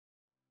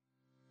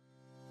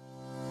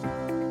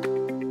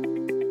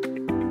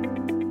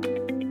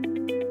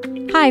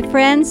Hi,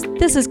 friends.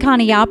 This is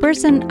Connie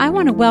Albers, and I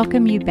want to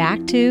welcome you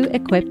back to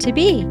Equipped to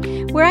Be,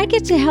 where I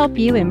get to help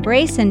you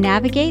embrace and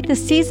navigate the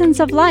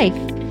seasons of life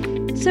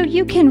so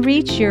you can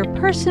reach your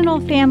personal,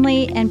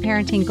 family, and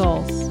parenting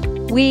goals.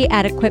 We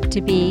at Equipped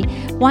to Be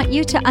want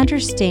you to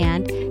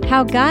understand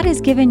how God has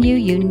given you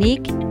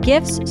unique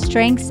gifts,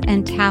 strengths,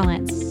 and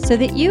talents so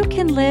that you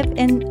can live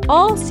in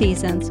all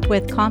seasons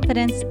with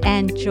confidence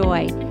and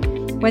joy.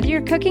 Whether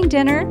you're cooking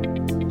dinner,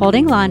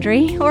 holding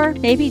laundry, or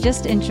maybe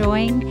just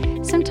enjoying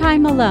some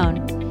time alone,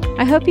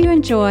 I hope you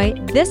enjoy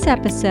this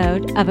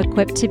episode of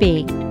Equipped to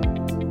Be.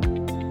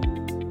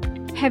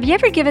 Have you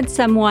ever given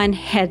someone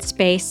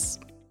headspace?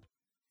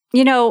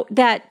 You know,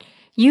 that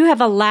you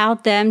have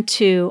allowed them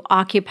to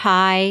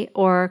occupy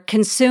or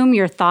consume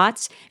your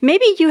thoughts.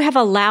 Maybe you have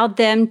allowed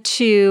them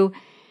to,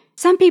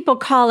 some people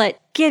call it,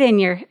 get in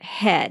your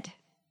head.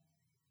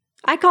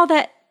 I call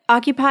that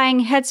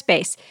occupying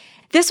headspace.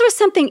 This was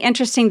something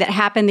interesting that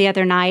happened the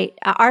other night.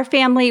 Our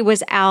family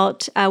was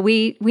out.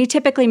 We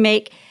typically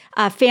make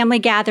family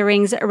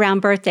gatherings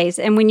around birthdays.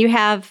 And when you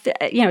have,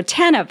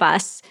 10 of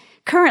us,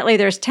 currently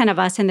there's 10 of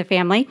us in the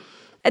family,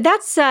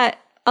 that's a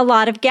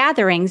lot of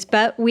gatherings.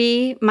 But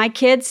my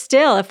kids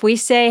still, if we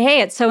say,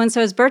 hey, it's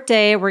so-and-so's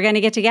birthday, we're going to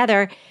get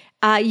together,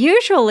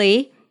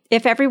 usually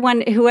if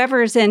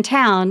whoever's in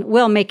town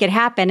will make it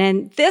happen.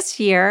 And this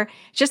year,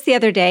 just the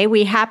other day,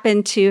 we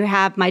happened to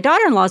have my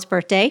daughter-in-law's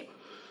birthday.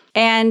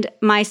 And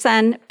my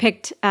son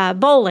picked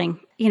bowling,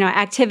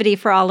 activity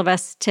for all of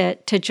us to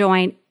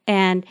join.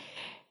 And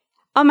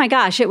oh my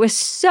gosh, it was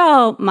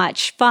so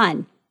much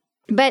fun.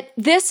 But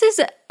this is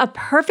a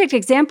perfect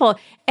example.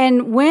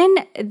 And when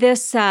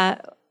this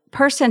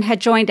person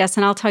had joined us,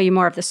 and I'll tell you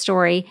more of the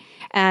story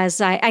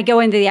as I go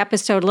into the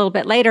episode a little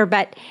bit later,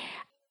 but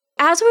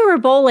as we were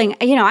bowling,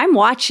 I'm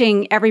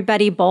watching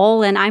everybody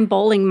bowl and I'm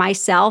bowling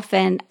myself.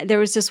 And there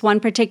was this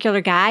one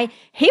particular guy,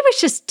 he was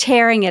just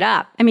tearing it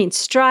up. I mean,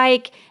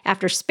 strike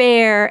after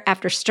spare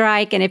after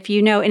strike. And if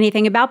you know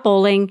anything about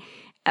bowling,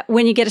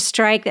 when you get a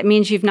strike, that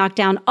means you've knocked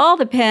down all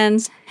the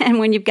pins. And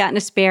when you've gotten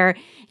a spare,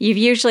 you've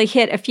usually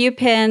hit a few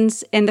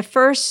pins in the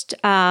first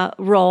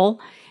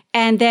roll.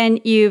 And then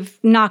you've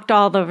knocked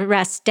all the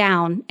rest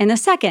down in the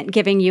second,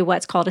 giving you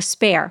what's called a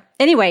spare.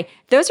 Anyway,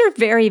 those are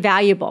very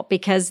valuable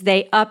because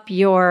they up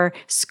your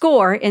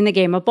score in the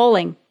game of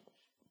bowling.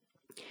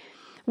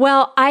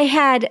 Well, I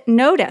had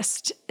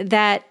noticed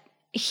that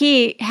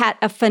he had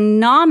a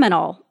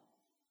phenomenal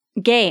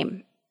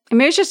game. I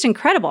mean, it was just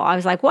incredible. I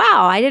was like,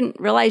 wow, I didn't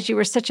realize you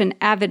were such an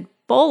avid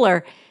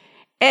bowler.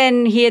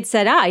 And he had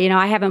said,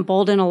 I haven't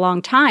bowled in a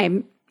long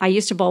time. I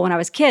used to bowl when I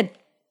was a kid.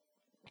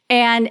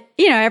 And,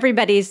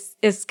 everybody's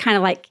is kind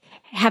of like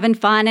having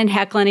fun and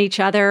heckling each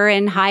other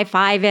and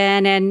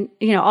high-fiving and,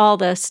 all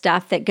the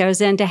stuff that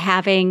goes into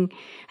having,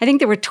 I think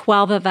there were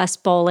 12 of us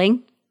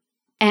bowling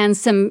and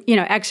some,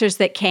 extras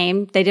that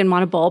came. They didn't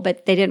want to bowl,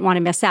 but they didn't want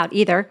to miss out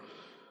either.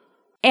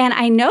 And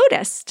I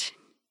noticed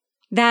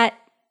that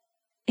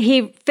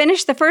he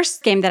finished the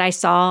first game that I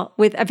saw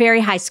with a very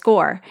high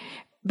score.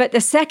 But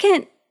the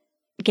second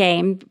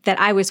game that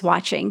I was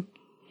watching,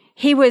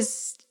 he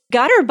was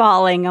gutter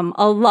balling them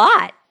a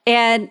lot.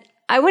 And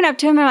I went up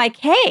to him and I'm like,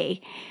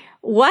 hey,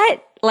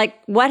 what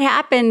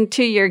happened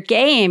to your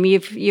game?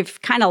 You've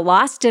kind of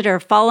lost it or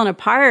fallen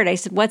apart. I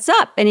said, what's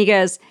up? And he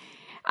goes,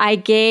 I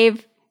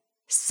gave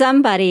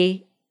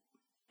somebody,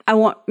 I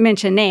won't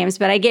mention names,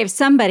 but I gave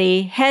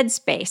somebody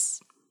headspace.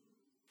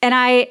 And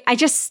I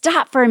just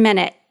stopped for a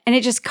minute and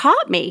it just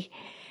caught me.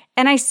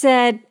 And I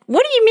said,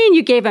 what do you mean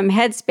you gave him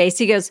headspace?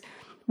 He goes,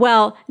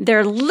 well,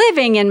 they're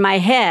living in my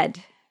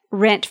head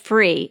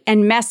rent-free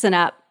and messing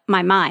up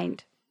my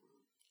mind.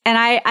 And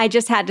I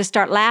just had to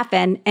start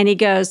laughing. And he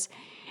goes,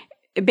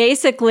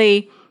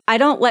 basically, I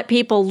don't let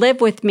people live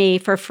with me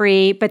for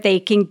free, but they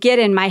can get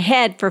in my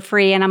head for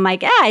free. And I'm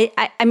like,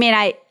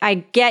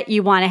 I get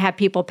you want to have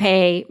people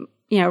pay,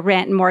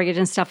 rent and mortgage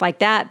and stuff like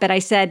that. But I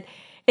said,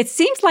 it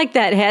seems like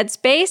that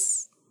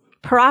headspace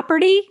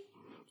property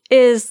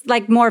is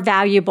like more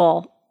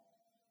valuable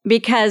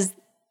because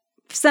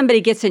if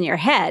somebody gets in your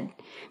head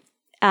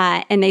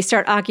and they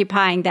start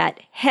occupying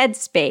that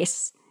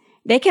headspace,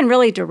 they can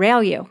really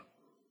derail you.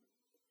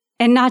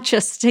 And not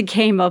just a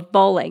game of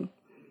bowling.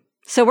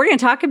 So we're going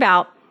to talk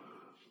about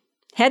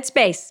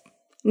headspace,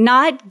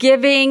 not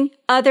giving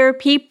other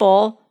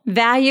people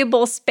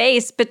valuable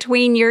space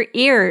between your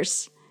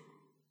ears.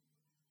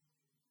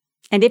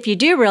 And if you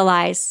do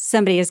realize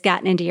somebody has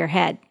gotten into your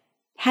head,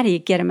 how do you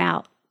get them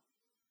out?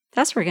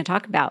 That's what we're going to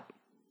talk about.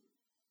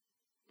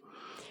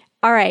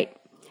 All right.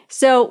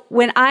 So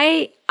when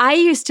I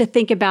used to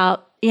think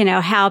about,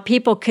 how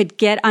people could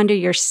get under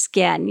your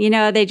skin,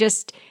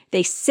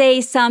 they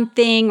say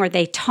something or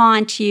they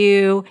taunt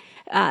you.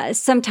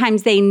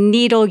 Sometimes they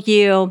needle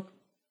you.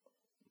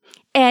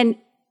 And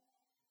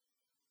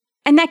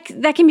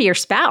that can be your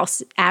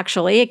spouse,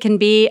 actually. It can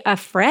be a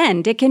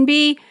friend. It can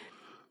be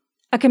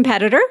a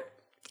competitor.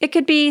 It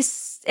could be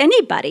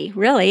anybody,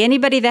 really,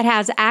 anybody that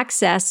has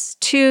access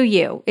to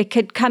you. It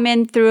could come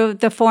in through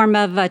the form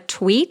of a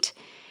tweet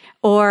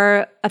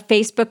or a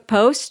Facebook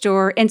post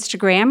or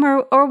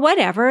Instagram or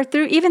whatever,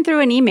 even through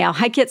an email.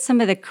 I get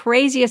some of the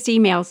craziest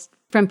emails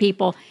from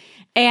people.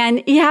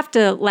 And you have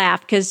to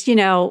laugh because,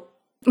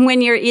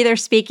 when you're either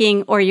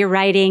speaking or you're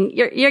writing,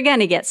 you're going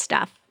to get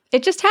stuff.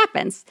 It just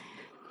happens.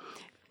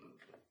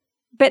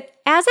 But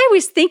as I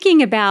was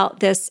thinking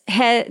about this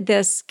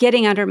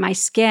getting under my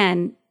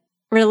skin,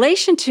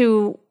 relation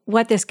to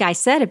what this guy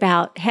said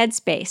about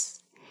headspace,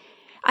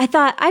 I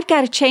thought, I've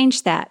got to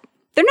change that.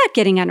 They're not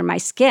getting under my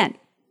skin.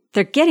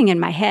 They're getting in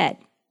my head.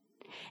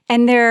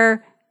 And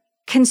they're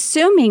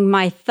consuming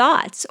my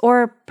thoughts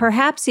or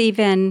perhaps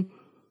even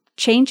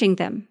changing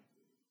them.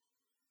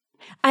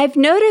 I've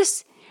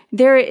noticed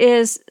there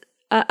is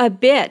a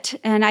bit,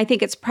 and I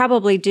think it's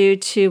probably due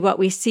to what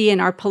we see in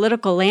our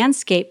political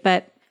landscape,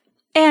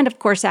 and of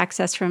course,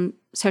 access from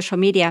social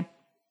media.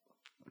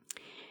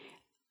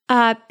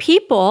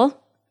 People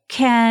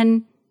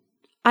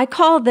I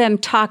call them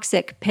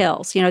toxic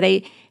pills.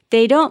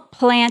 They don't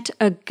plant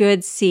a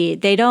good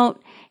seed. They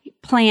don't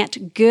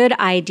plant good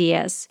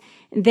ideas.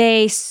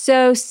 They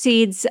sow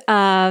seeds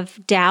of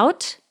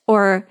doubt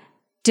or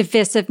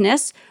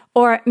divisiveness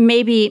or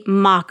maybe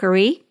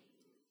mockery.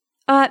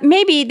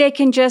 Maybe they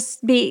can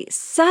just be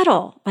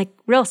subtle, like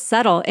real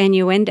subtle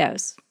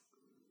innuendos.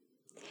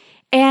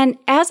 And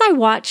as I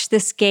watched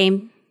this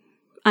game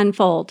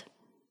unfold,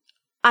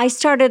 I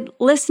started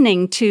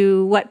listening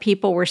to what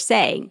people were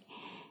saying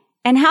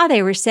and how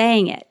they were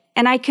saying it.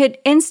 And I could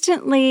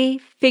instantly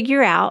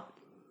figure out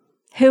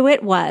who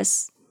it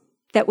was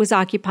that was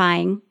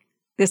occupying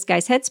this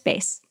guy's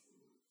headspace.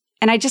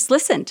 And I just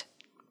listened.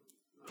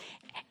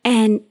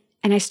 And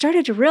I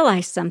started to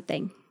realize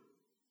something.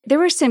 There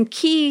were some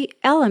key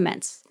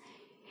elements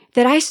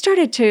that I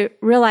started to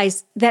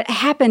realize that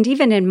happened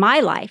even in my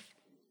life.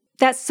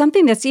 That's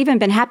something that's even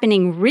been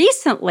happening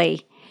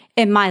recently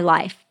in my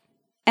life.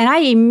 And I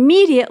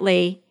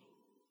immediately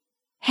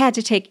had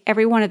to take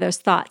every one of those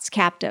thoughts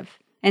captive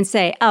and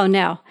say, oh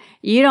no,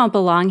 you don't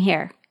belong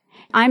here.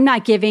 I'm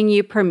not giving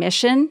you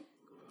permission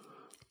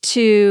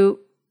to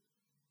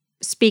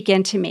speak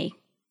into me.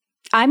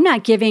 I'm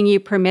not giving you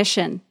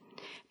permission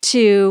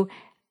to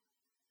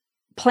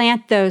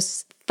plant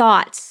those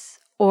thoughts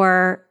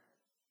or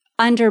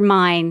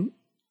undermine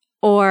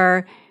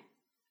or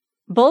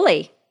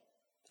bully.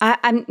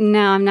 I'm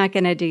not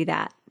going to do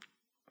that.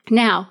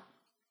 Now,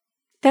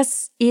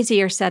 that's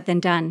easier said than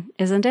done,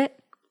 isn't it?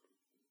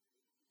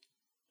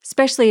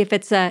 Especially if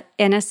it's an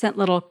innocent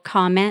little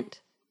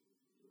comment,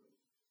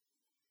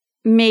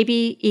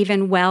 maybe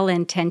even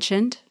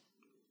well-intentioned.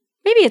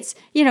 Maybe it's,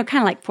 kind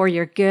of like for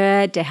your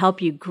good, to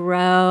help you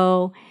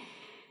grow.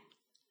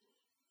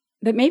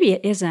 But maybe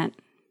it isn't.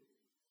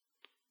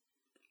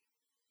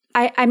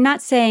 I'm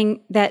not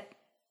saying that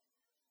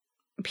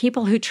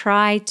people who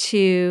try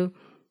to,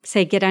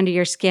 say, get under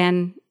your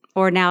skin,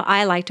 or now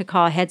I like to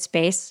call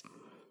headspace,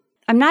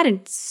 I'm not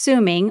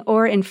assuming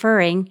or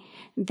inferring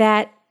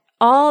that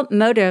all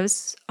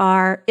motives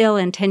are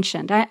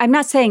ill-intentioned. I'm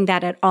not saying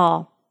that at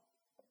all.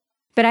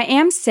 But I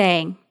am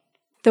saying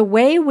the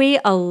way we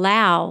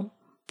allow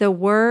the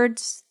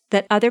words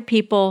that other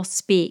people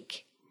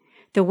speak,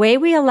 the way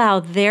we allow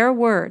their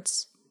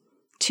words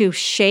to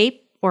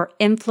shape or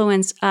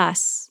influence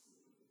us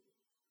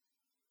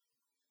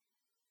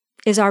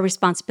is our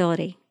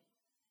responsibility.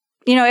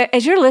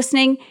 As you're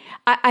listening,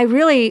 I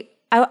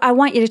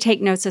want you to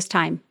take notes this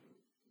time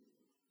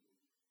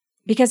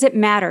because it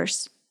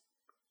matters.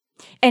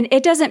 And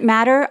it doesn't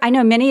matter. I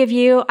know many of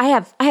you, I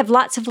have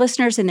lots of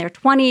listeners in their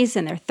 20s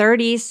and their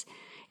 30s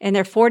and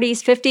their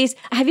 40s, 50s.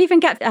 I've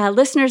even got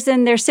listeners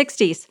in their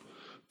 60s.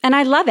 And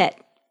I love it.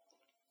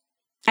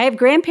 I have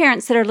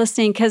grandparents that are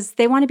listening because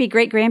they want to be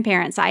great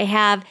grandparents. I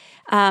have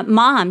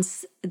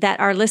moms that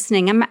are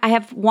listening. I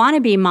have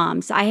wannabe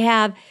moms. I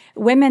have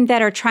women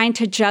that are trying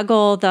to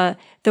juggle the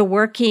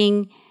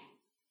working,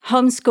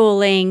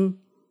 homeschooling,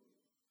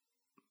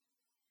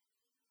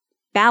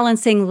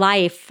 balancing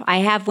life. I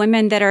have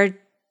women that are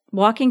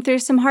walking through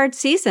some hard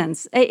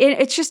seasons.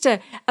 It's just a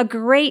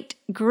great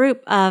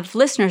group of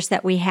listeners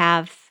that we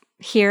have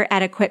here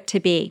at Equipped to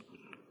Be.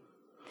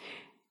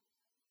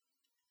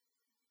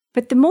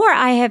 But the more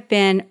I have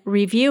been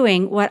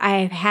reviewing what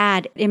I have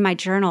had in my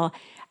journal,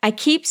 I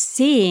keep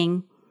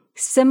seeing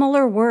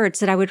similar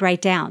words that I would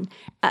write down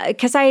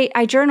because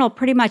I journal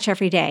pretty much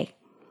every day.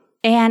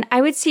 And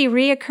I would see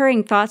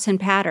reoccurring thoughts and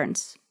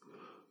patterns.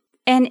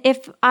 And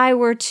if I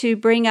were to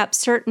bring up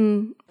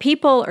certain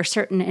people or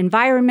certain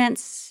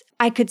environments,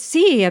 I could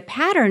see a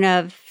pattern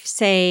of,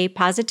 say,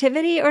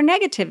 positivity or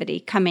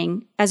negativity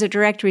coming as a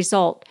direct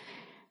result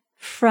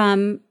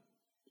from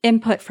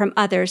input from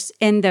others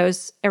in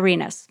those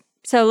arenas.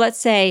 So let's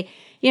say,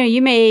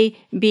 you may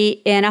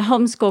be in a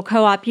homeschool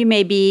co-op, you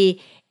may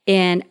be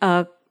in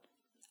a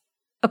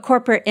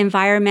corporate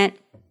environment,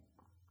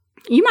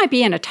 you might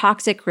be in a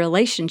toxic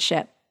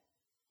relationship.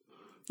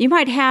 You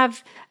might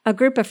have a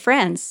group of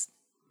friends.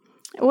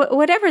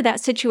 Whatever that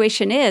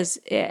situation is,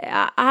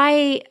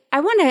 I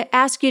want to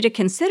ask you to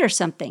consider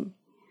something.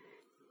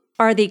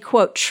 Are the,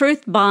 quote,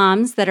 truth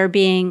bombs that are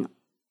being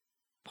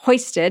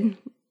hoisted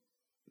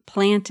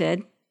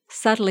planted,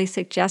 subtly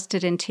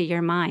suggested into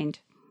your mind?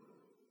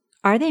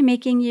 Are they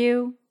making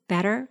you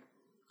better?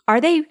 Are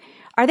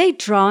they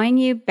drawing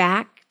you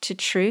back to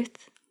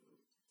truth,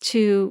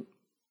 to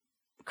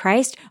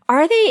Christ?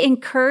 Are they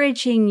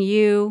encouraging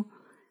you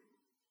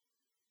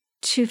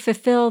to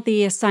fulfill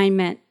the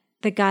assignment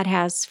that God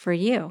has for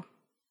you?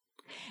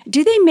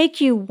 Do they make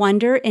you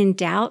wonder and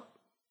doubt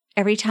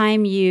every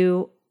time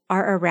you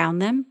are around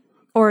them?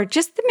 Or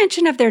just the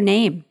mention of their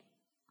name?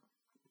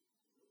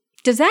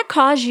 Does that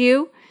cause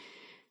you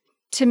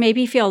to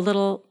maybe feel a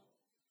little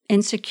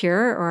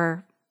insecure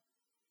or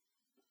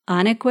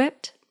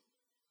unequipped?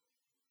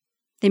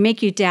 They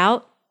make you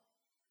doubt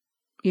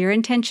your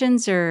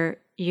intentions or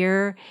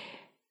your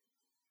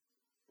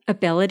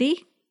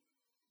ability?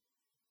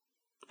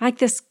 Like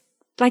this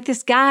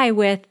guy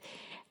with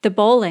the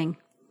bowling.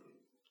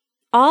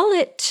 All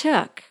it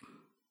took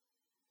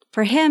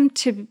for him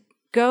to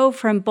go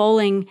from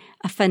bowling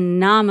a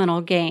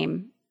phenomenal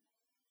game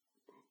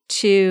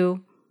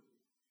to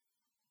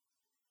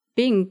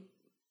being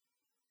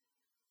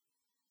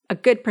a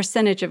good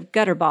percentage of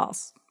gutter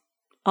balls.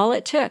 All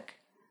it took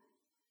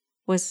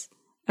was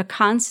a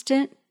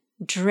constant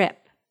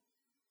drip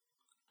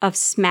of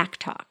smack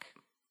talk.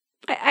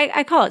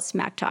 I call it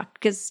smack talk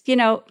because,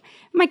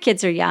 my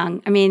kids are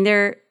young. I mean,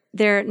 they're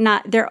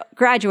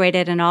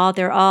graduated and all.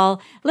 They're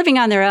all living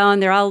on their own.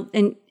 They're all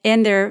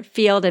in their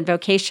field and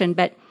vocation,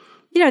 but,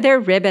 they're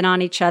ribbing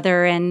on each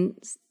other and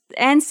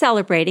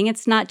celebrating.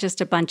 It's not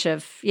just a bunch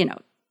of,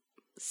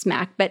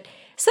 smack, but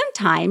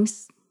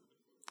sometimes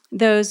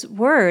those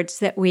words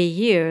that we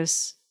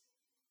use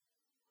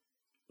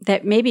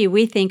that maybe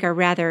we think are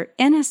rather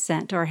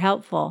innocent or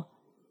helpful,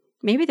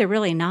 maybe they're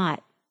really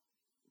not.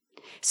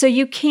 So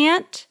you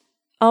can't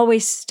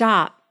always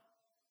stop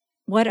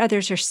what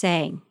others are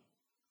saying,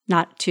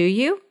 not to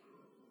you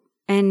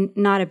and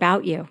not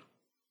about you.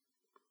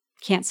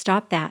 Can't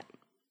stop that.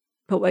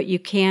 But what you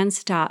can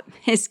stop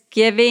is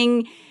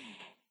giving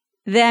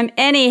them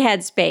any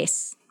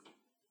headspace.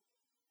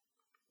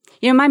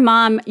 My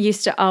mom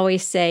used to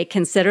always say,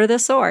 consider the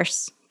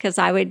source, because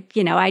I would,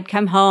 I'd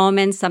come home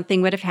and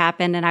something would have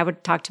happened and I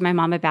would talk to my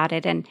mom about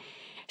it. And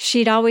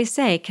she'd always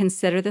say,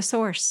 consider the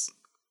source.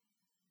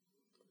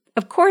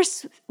 Of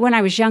course, when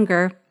I was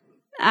younger,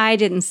 I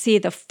didn't see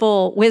the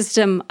full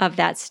wisdom of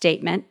that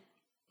statement.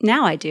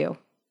 Now I do.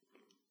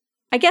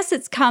 I guess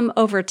it's come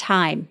over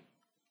time.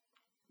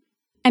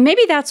 And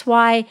maybe that's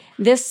why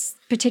this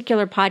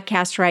particular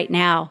podcast right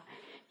now,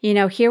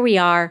 here we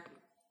are.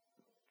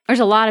 There's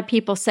a lot of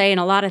people saying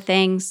a lot of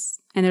things,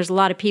 and there's a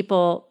lot of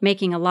people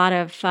making a lot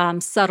of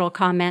subtle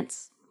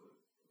comments.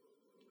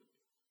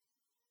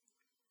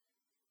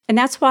 And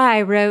that's why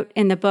I wrote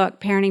in the book,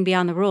 Parenting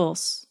Beyond the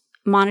Rules,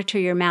 monitor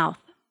your mouth.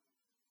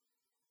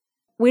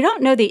 We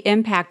don't know the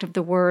impact of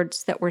the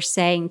words that we're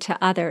saying to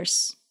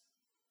others.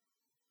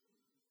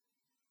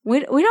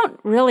 We don't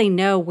really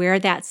know where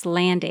that's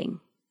landing.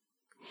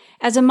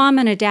 As a mom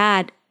and a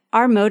dad,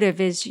 our motive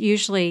is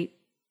usually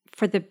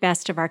for the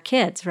best of our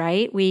kids,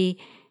 right? We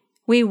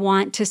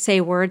want to say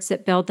words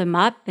that build them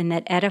up and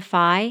that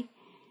edify,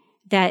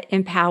 that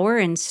empower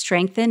and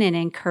strengthen and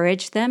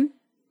encourage them.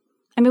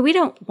 I mean, we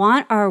don't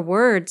want our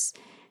words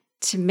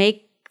to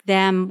make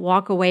them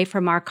walk away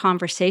from our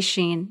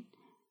conversation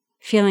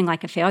feeling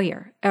like a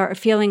failure or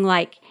feeling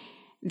like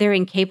they're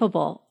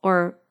incapable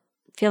or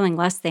feeling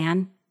less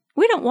than.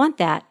 We don't want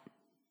that.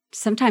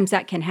 Sometimes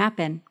that can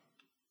happen.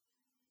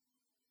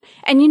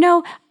 And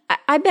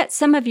I bet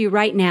some of you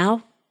right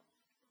now,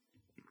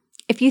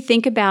 if you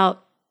think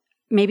about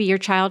maybe your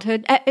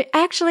childhood,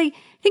 actually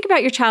think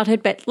about your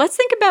childhood, but let's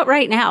think about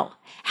right now.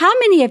 How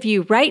many of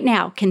you right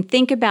now can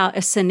think about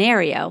a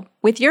scenario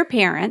with your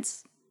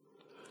parents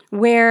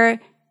where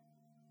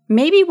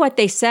maybe what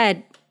they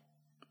said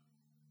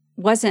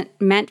wasn't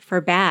meant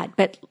for bad,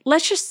 but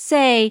let's just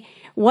say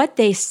what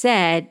they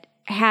said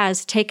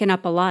has taken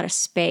up a lot of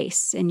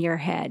space in your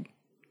head.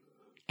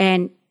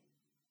 And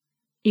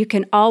you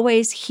can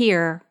always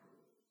hear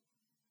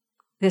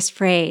this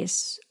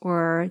phrase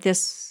or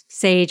this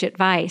sage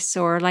advice,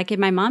 or like in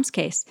my mom's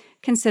case,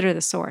 consider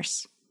the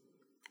source.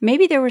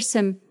 Maybe there were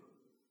some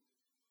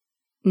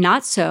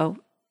not so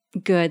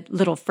good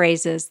little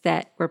phrases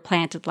that were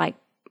planted like,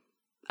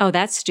 oh,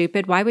 that's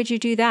stupid. Why would you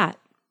do that?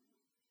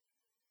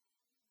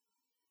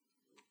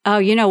 Oh,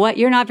 you know what?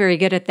 You're not very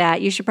good at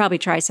that. You should probably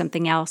try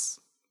something else.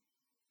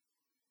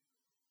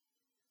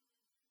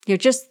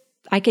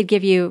 I could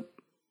give you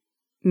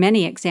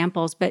many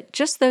examples, but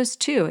just those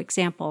two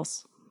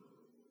examples.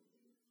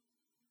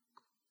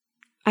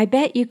 I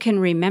bet you can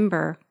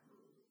remember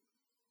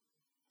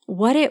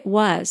what it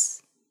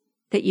was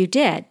that you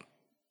did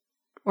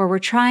or were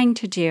trying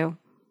to do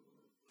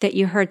that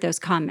you heard those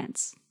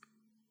comments.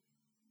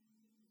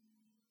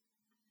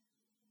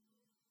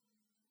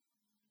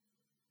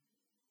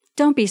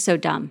 Don't be so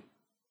dumb.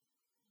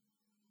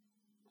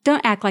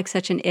 Don't act like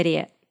such an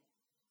idiot.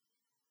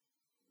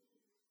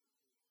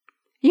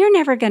 You're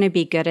never going to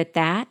be good at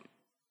that.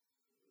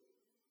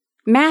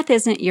 Math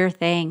isn't your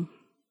thing.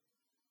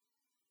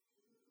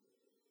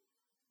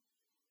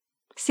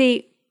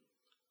 See,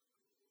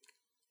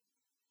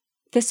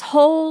 This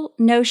whole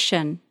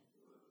notion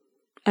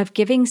of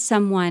giving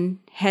someone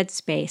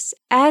headspace,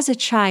 as a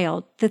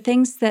child, the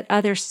things that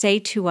others say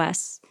to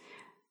us,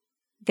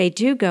 they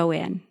do go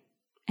in,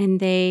 and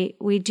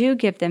we do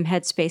give them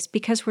headspace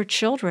because we're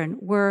children.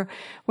 We're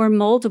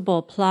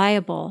moldable,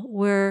 pliable.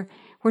 We're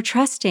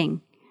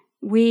trusting.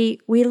 We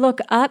look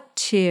up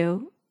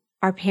to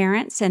our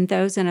parents and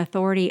those in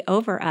authority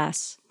over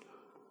us.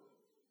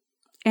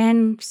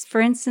 And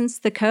for instance,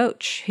 the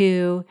coach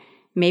who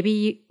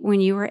maybe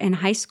when you were in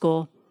high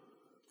school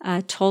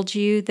told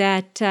you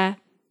that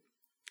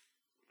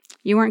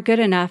you weren't good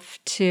enough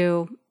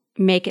to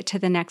make it to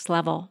the next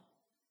level.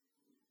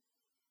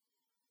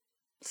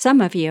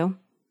 Some of you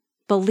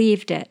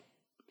believed it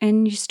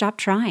and you stopped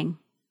trying.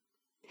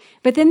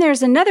 But then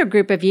there's another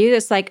group of you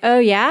that's like, oh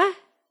yeah,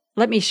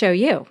 let me show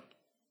you.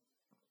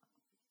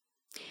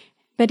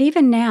 But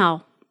even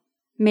now,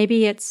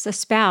 maybe it's a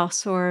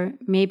spouse, or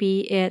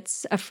maybe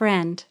it's a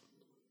friend,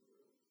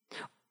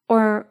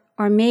 or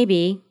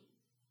maybe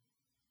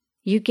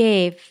you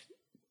gave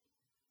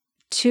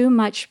too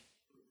much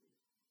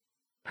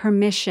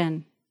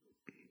permission,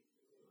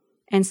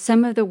 and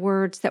some of the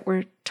words that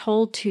were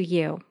told to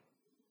you,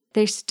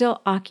 they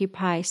still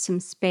occupy some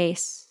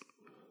space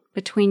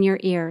between your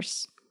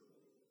ears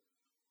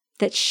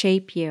that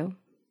shape you,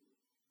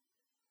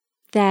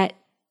 that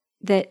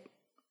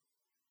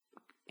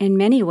in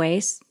many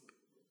ways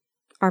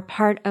are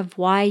part of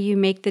why you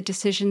make the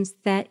decisions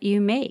that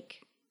you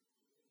make.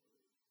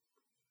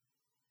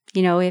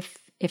 You know, if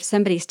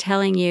somebody's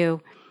telling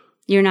you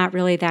you're not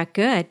really that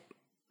good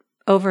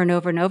over and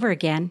over and over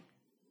again,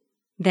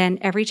 then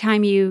every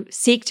time you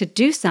seek to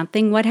do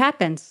something, what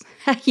happens?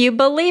 You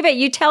believe it.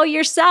 You tell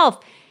yourself.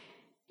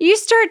 You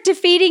start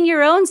defeating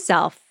your own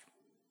self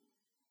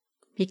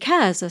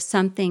because of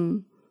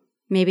something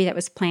maybe that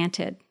was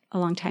planted a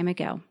long time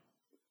ago.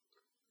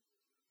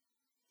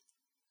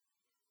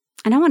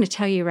 And I want to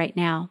tell you right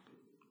now,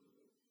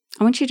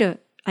 I want you to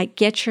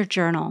get your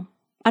journal.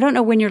 I don't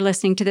know when you're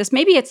listening to this.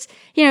 Maybe it's,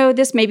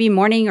 this may be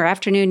morning or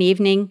afternoon,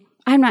 evening.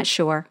 I'm not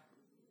sure.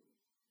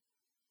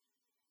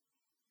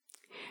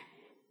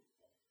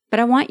 But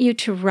I want you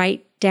to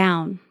write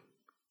down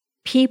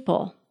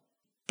people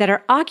that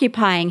are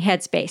occupying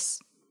headspace,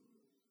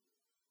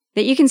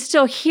 that you can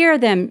still hear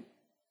them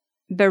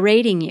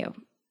berating you,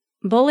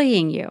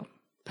 bullying you,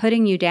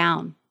 putting you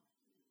down,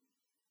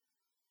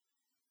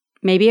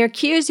 maybe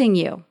accusing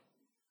you.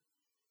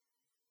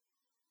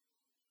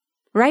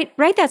 Write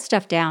that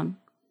stuff down.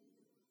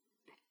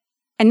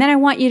 And then I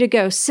want you to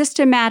go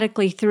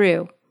systematically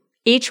through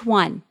each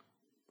one.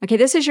 Okay,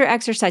 this is your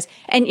exercise.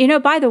 And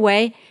by the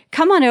way,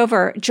 come on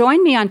over,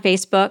 join me on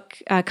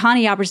Facebook,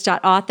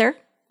 ConnieAlbers.author.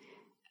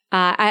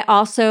 I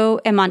also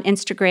am on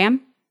Instagram.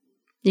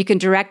 You can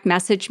direct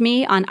message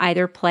me on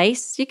either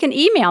place. You can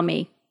email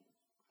me.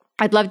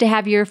 I'd love to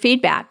have your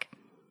feedback.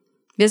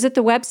 Visit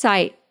the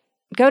website.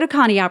 Go to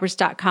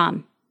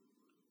ConnieAlbers.com.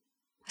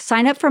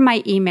 Sign up for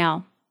my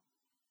email.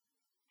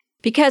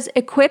 Because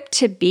equipped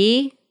to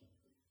be,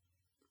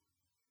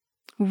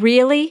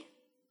 really,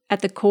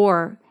 at the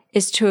core,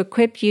 is to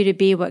equip you to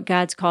be what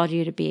God's called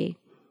you to be.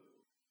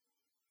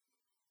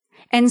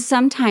 And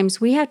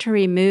sometimes we have to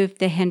remove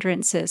the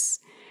hindrances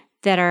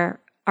that are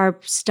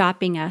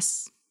stopping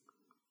us.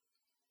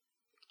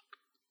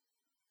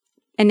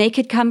 And they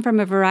could come from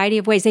a variety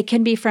of ways. They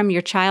can be from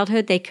your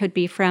childhood. They could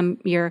be from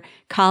your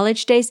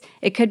college days.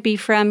 It could be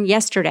from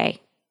yesterday.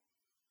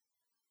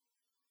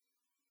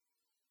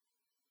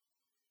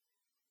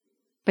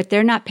 But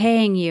they're not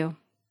paying you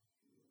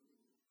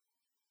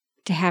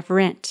to have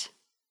rent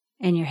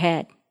in your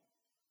head.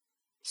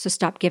 So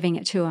stop giving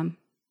it to them.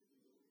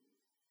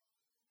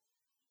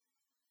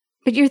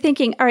 But you're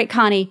thinking, all right,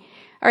 Connie,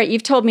 all right,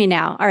 you've told me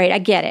now. All right, I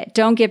get it.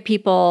 Don't give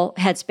people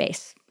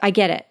headspace. I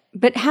get it.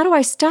 But how do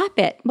I stop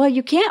it? Well,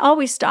 you can't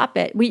always stop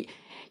it.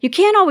 You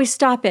can't always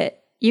stop it.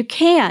 You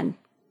can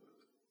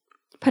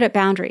put up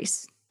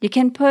boundaries. You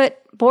can put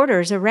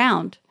borders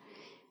around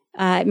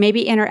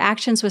maybe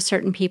interactions with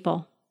certain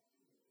people.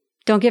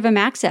 Don't give them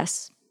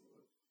access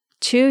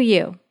to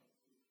you.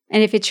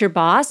 And if it's your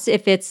boss,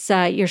 if it's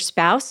your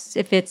spouse,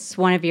 if it's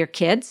one of your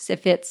kids,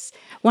 if it's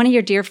one of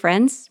your dear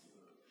friends,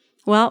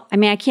 well,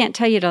 I can't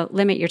tell you to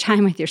limit your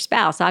time with your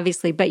spouse,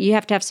 obviously, but you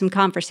have to have some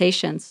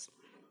conversations.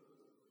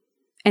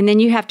 And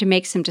then you have to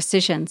make some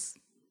decisions.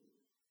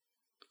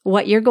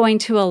 What you're going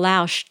to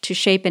allow to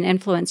shape and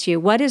influence you,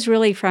 what is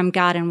really from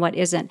God and what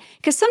isn't.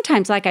 Because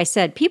sometimes, like I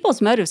said,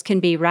 people's motives can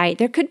be right.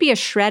 There could be a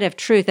shred of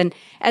truth. And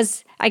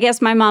as I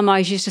guess my mom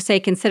always used to say,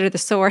 consider the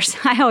source.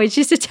 I always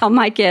used to tell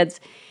my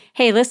kids,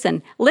 hey,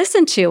 listen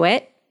to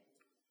it,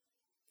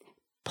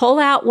 pull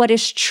out what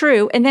is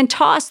true, and then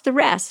toss the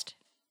rest.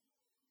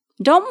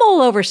 Don't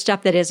mull over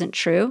stuff that isn't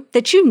true,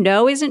 that you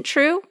know isn't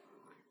true.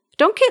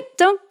 Don't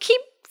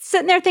keep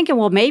sitting there thinking,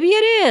 well, maybe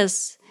it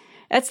is.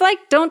 It's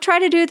like, don't try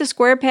to do the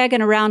square peg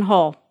in a round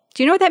hole.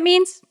 Do you know what that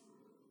means?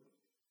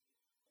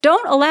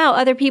 Don't allow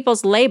other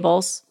people's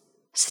labels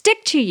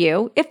stick to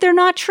you if they're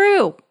not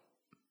true.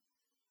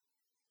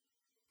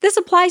 This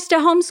applies to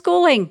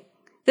homeschooling.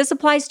 This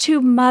applies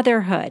to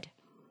motherhood.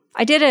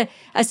 I did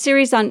a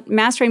series on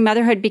mastering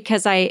motherhood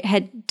because I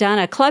had done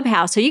a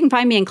Clubhouse. So you can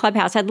find me in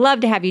Clubhouse. I'd love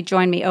to have you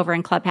join me over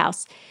in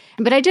Clubhouse.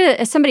 But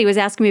somebody was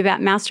asking me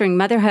about mastering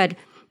motherhood.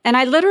 And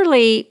I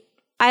literally,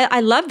 I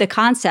love the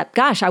concept.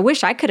 Gosh, I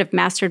wish I could have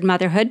mastered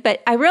motherhood.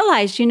 But I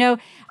realized,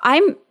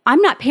 I'm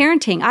not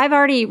parenting. I've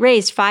already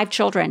raised 5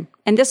 children.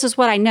 And this is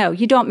what I know.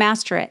 You don't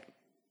master it.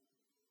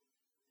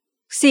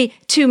 See,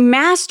 to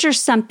master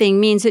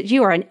something means that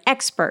you are an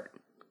expert,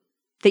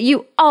 that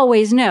you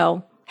always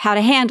know how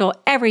to handle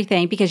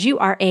everything because you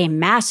are a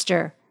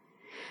master.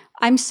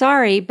 I'm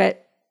sorry,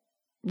 but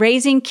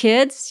raising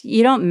kids,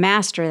 you don't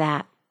master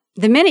that.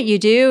 The minute you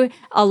do,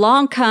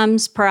 along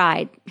comes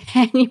pride.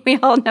 And we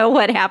all know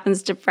what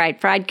happens to pride.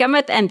 Pride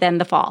cometh and then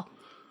the fall.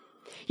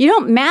 You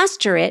don't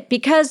master it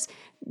because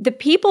the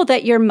people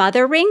that you're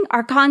mothering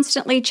are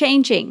constantly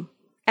changing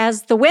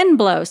as the wind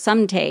blows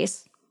some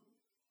days.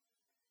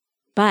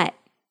 But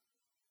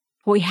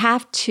we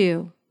have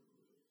to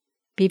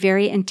be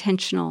very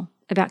intentional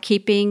about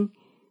keeping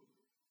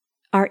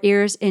our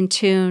ears in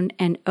tune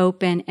and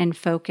open and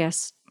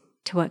focused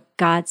to what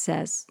God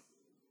says.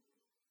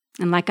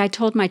 And like I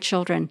told my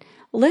children,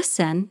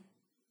 listen,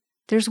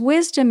 there's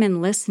wisdom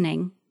in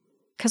listening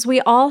because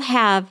we all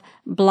have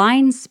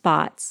blind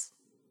spots.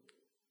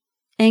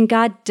 And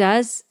God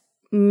does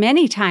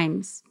many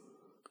times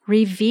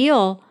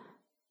reveal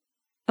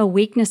a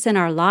weakness in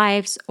our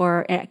lives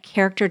or a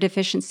character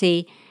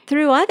deficiency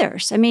through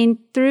others. I mean,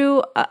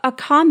 through a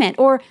comment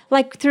or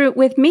like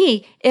with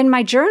me in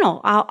my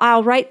journal,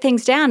 I'll write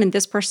things down and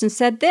this person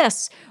said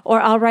this, or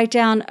I'll write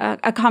down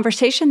a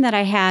conversation that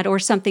I had or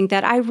something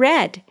that I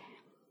read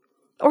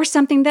or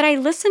something that I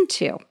listened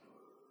to.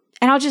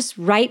 And I'll just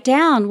write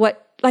down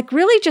what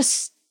really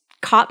just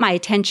caught my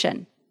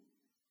attention,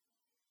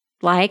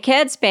 like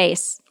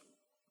Headspace.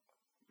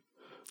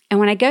 And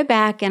when I go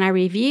back and I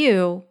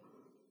review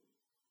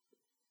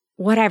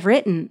what I've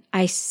written,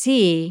 I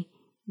see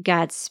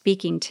God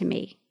speaking to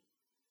me.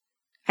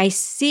 I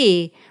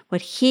see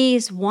what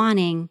He's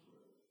wanting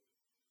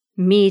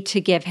me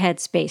to give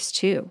headspace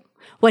to,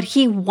 what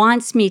He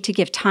wants me to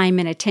give time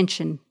and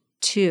attention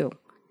to.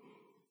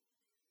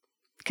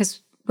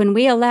 Because when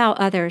we allow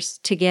others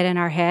to get in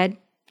our head,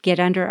 get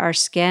under our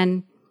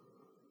skin,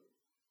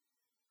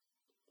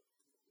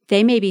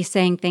 they may be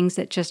saying things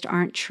that just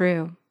aren't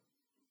true.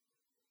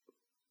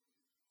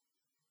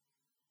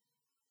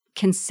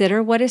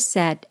 Consider what is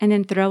said and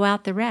then throw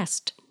out the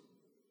rest.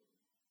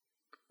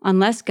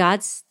 Unless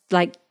God's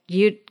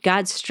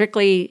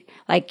strictly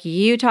like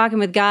you talking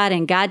with God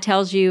and God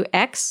tells you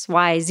X,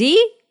 Y,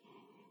 Z.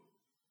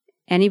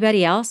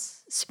 Anybody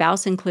else,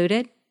 spouse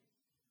included,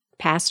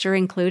 pastor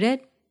included,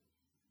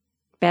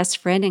 best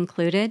friend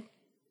included.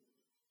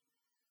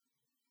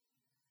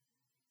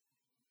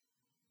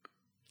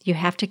 You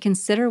have to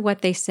consider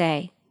what they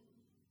say.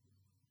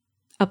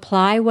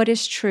 Apply what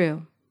is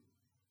true.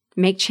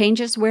 Make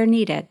changes where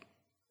needed.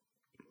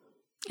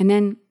 And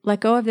then let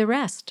go of the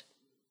rest.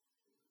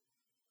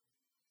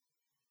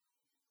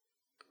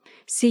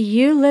 See,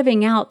 you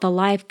living out the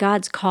life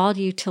God's called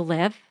you to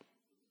live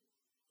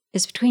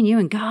is between you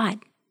and God.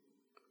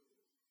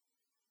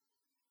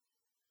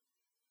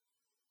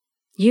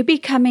 You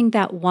becoming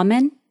that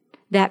woman,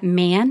 that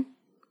man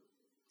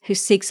who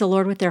seeks the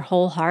Lord with their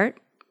whole heart,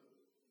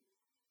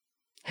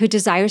 who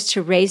desires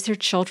to raise their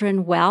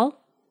children well,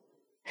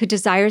 who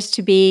desires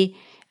to be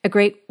a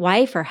great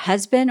wife or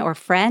husband or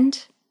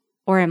friend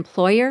or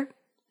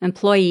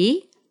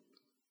employee.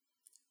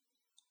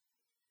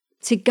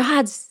 See,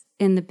 God's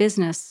in the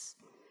business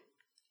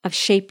of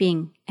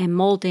shaping and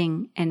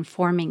molding and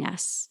forming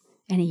us.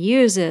 And He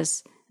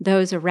uses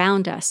those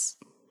around us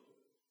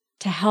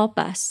to help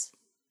us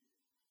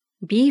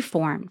be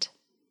formed.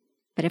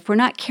 But if we're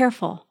not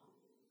careful,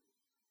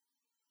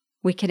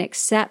 we can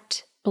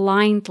accept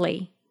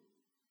blindly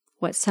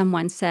what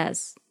someone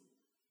says.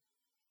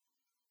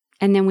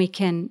 And then we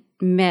can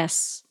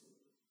miss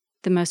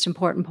the most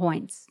important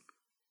points,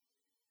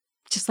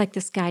 just like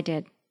this guy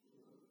did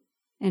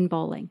in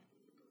bowling.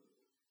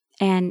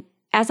 And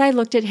as I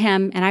looked at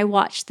him and I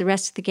watched the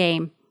rest of the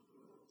game,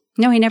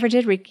 no, he never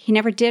did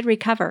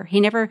recover. He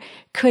never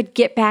could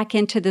get back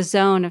into the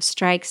zone of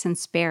strikes and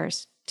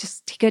spares.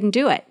 He couldn't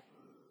do it.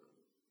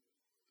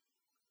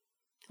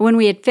 When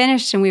we had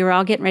finished and we were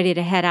all getting ready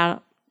to head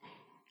out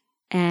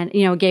and,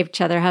 gave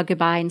each other a hug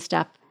goodbye and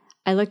stuff,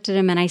 I looked at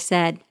him and I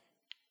said,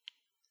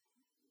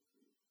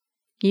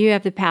 you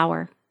have the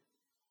power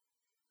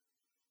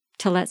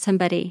to let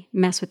somebody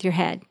mess with your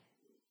head,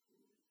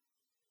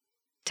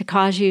 to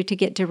cause you to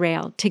get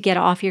derailed, to get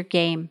off your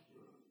game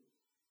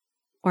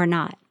or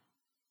not.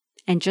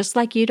 And just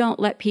like you don't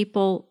let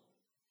people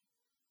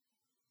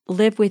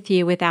live with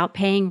you without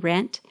paying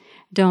rent,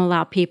 don't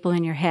allow people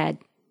in your head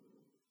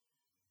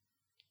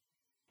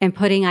and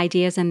putting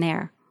ideas in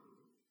there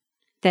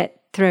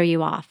that throw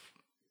you off.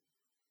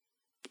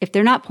 If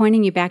they're not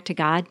pointing you back to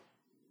God,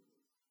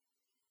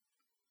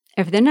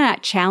 if they're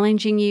not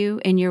challenging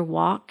you in your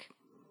walk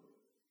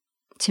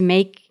to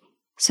make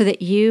so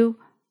that you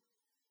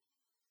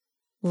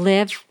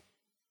live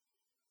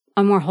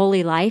a more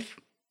holy life,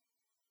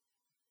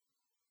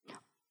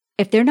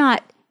 if they're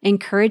not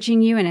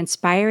encouraging you and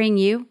inspiring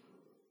you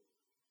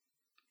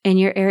in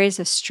your areas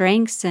of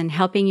strengths and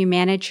helping you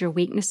manage your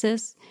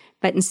weaknesses,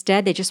 but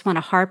instead they just want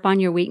to harp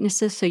on your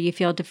weaknesses so you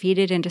feel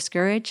defeated and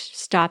discouraged,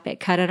 stop it.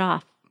 Cut it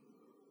off.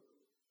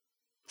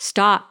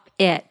 Stop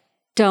it.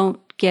 Don't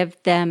give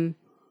them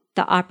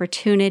the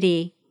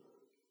opportunity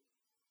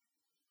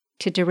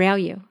to derail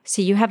you.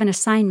 See, you have an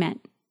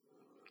assignment,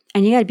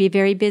 and you got to be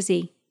very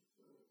busy.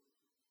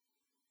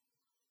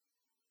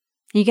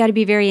 You got to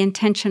be very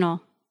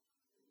intentional.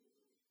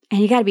 And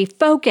you got to be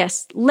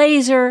focused,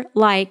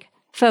 laser-like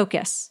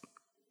focus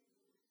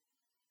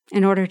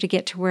in order to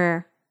get to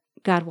where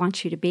God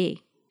wants you to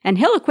be. And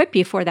He'll equip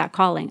you for that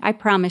calling. I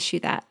promise you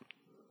that.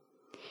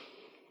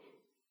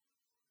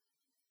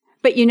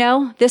 But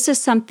this is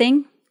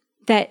something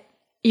that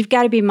you've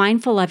got to be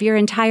mindful of your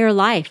entire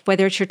life,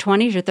 whether it's your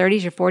 20s, your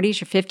 30s, your 40s,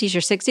 your 50s,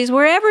 your 60s,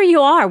 wherever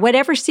you are,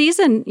 whatever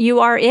season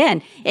you are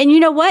in. And you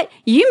know what?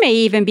 You may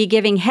even be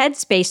giving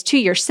headspace to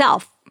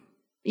yourself.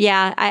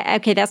 Yeah,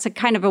 okay, that's a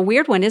kind of a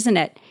weird one, isn't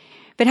it?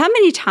 But how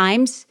many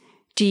times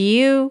do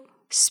you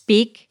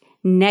speak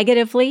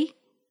negatively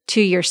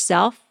to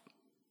yourself?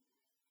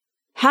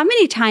 How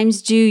many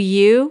times do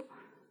you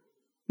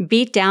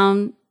beat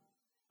down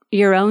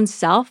your own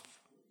self?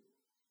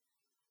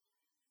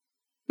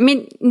 I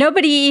mean,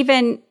 nobody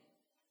even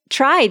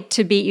tried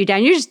to beat you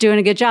down. You're just doing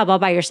a good job all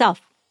by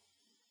yourself.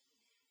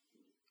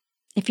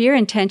 If you're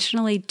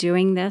intentionally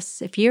doing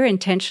this, if you're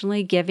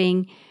intentionally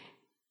giving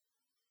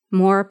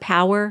more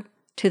power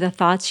to the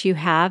thoughts you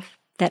have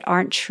that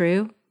aren't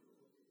true,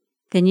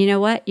 then you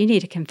know what? You need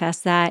to confess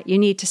that. You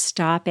need to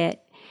stop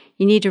it.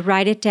 You need to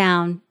write it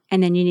down,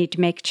 and then you need to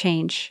make a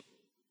change.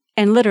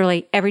 And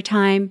literally every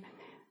time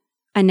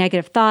a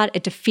negative thought, a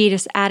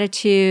defeatist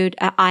attitude,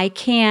 I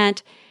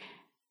can't,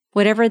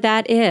 whatever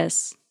that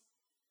is,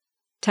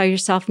 tell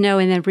yourself no,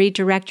 and then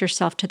redirect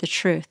yourself to the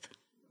truth.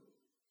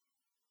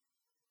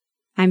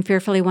 I'm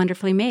fearfully,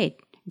 wonderfully made.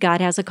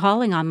 God has a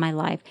calling on my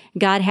life.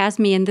 God has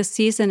me in this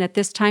season at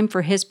this time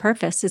for His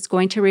purpose. It's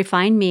going to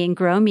refine me and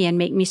grow me and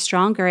make me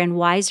stronger and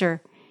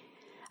wiser.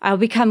 I'll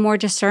become more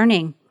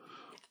discerning.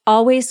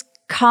 Always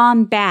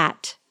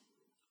combat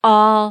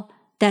all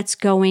that's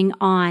going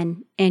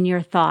on in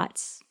your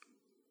thoughts,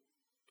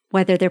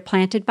 whether they're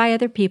planted by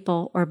other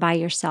people or by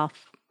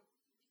yourself.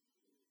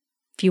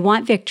 If you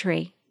want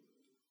victory,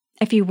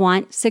 if you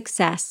want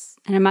success,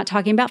 and I'm not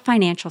talking about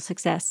financial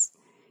success,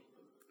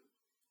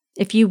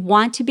 if you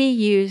want to be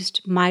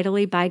used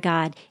mightily by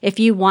God, if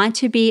you want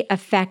to be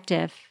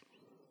effective,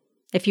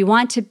 if you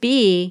want to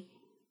be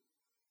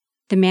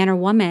the man or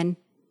woman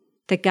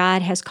that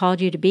God has called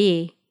you to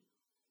be,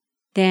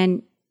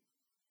 then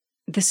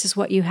this is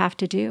what you have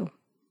to do.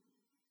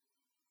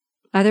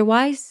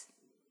 Otherwise,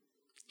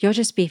 you'll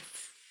just be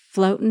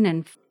floating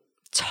and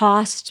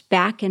tossed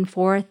back and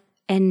forth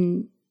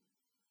and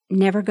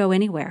never go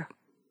anywhere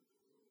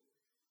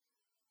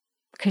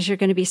because you're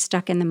going to be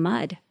stuck in the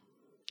mud.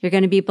 You're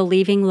going to be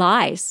believing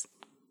lies.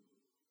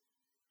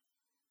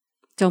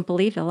 Don't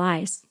believe the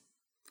lies.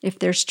 If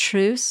there's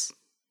truths,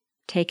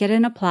 take it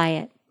and apply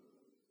it.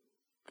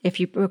 If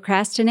you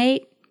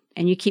procrastinate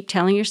and you keep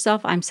telling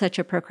yourself, I'm such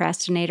a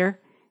procrastinator,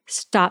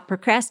 stop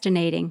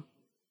procrastinating.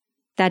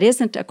 That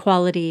isn't a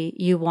quality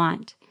you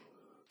want.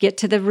 Get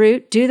to the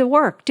root, do the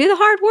work, do the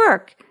hard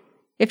work.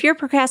 If you're a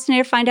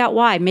procrastinator, find out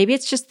why. Maybe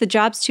it's just the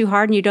job's too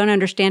hard and you don't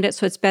understand it,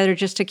 so it's better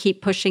just to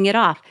keep pushing it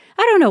off.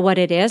 I don't know what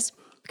it is.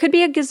 Could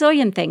be a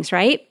gazillion things,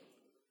 right?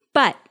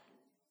 But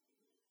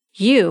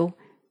you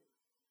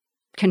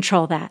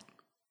control that.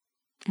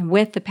 And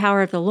with the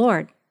power of the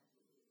Lord,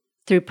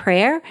 through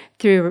prayer,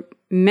 through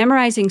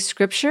memorizing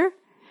scripture,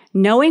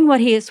 knowing what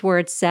His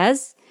word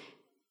says,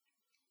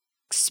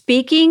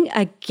 speaking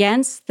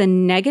against the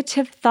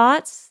negative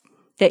thoughts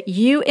that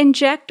you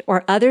inject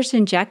or others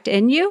inject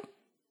in you,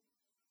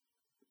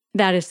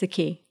 that is the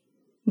key.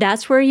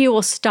 That's where you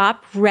will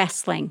stop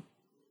wrestling.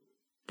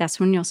 That's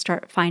when you'll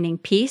start finding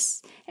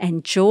peace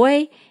and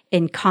joy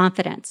and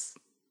confidence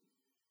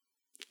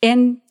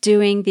in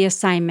doing the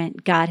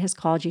assignment God has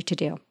called you to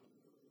do.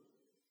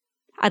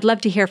 I'd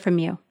love to hear from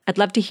you. I'd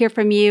love to hear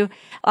from you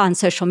on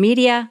social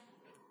media.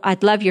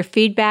 I'd love your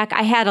feedback.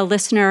 I had a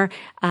listener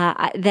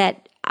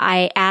that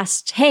I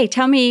asked, hey,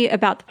 tell me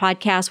about the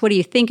podcast. What do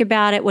you think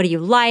about it? What do you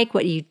like?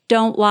 What do you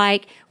don't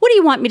like? What do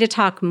you want me to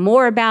talk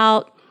more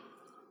about?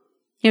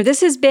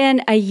 This has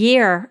been a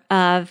year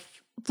of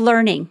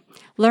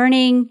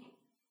learning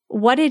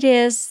what it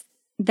is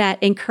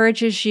that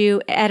encourages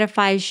you,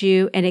 edifies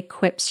you, and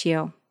equips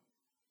you.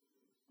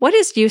 What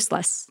is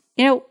useless?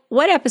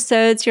 What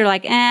episodes you're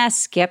like,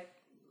 skip.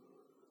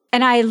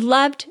 And I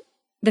loved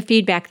the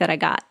feedback that I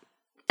got.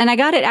 And I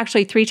got it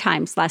actually 3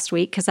 times last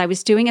week because I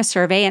was doing a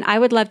survey, and I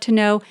would love to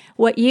know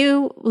what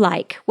you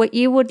like, what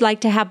you would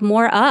like to have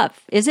more of.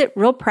 Is it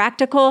real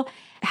practical?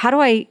 How do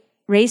I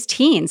raise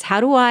teens? How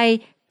do I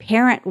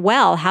parent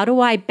well? How do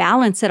I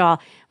balance it all?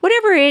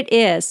 Whatever it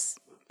is,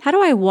 how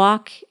do I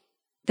walk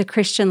the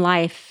Christian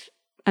life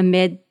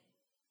amid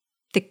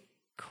the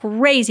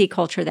crazy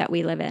culture that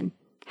we live in?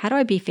 How do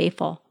I be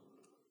faithful?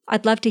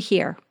 I'd love to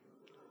hear.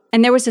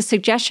 And there was a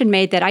suggestion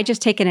made that I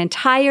just take an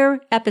entire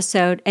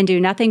episode and do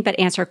nothing but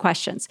answer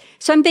questions.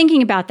 So I'm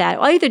thinking about that.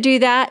 I'll either do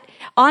that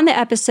on the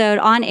episode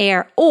on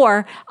air,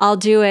 or I'll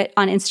do it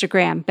on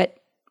Instagram. But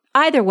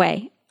either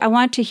way, I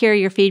want to hear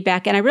your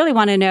feedback. And I really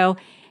want to know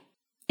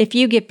if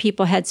you give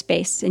people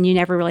headspace and you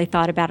never really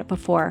thought about it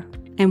before,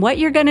 and what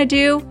you're going to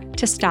do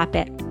to stop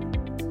it.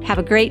 Have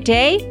a great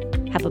day.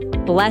 Have a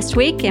blessed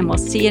week, and we'll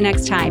see you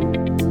next time.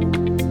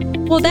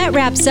 Well, that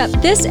wraps up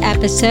this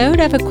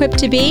episode of Equipped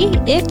to Be.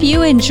 If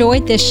you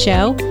enjoyed this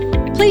show,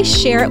 please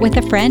share it with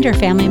a friend or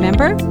family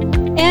member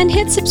and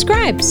hit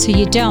subscribe so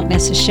you don't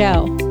miss a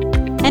show.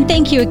 And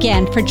thank you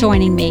again for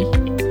joining me.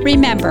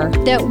 Remember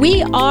that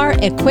we are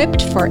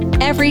equipped for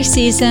every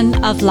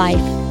season of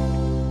life.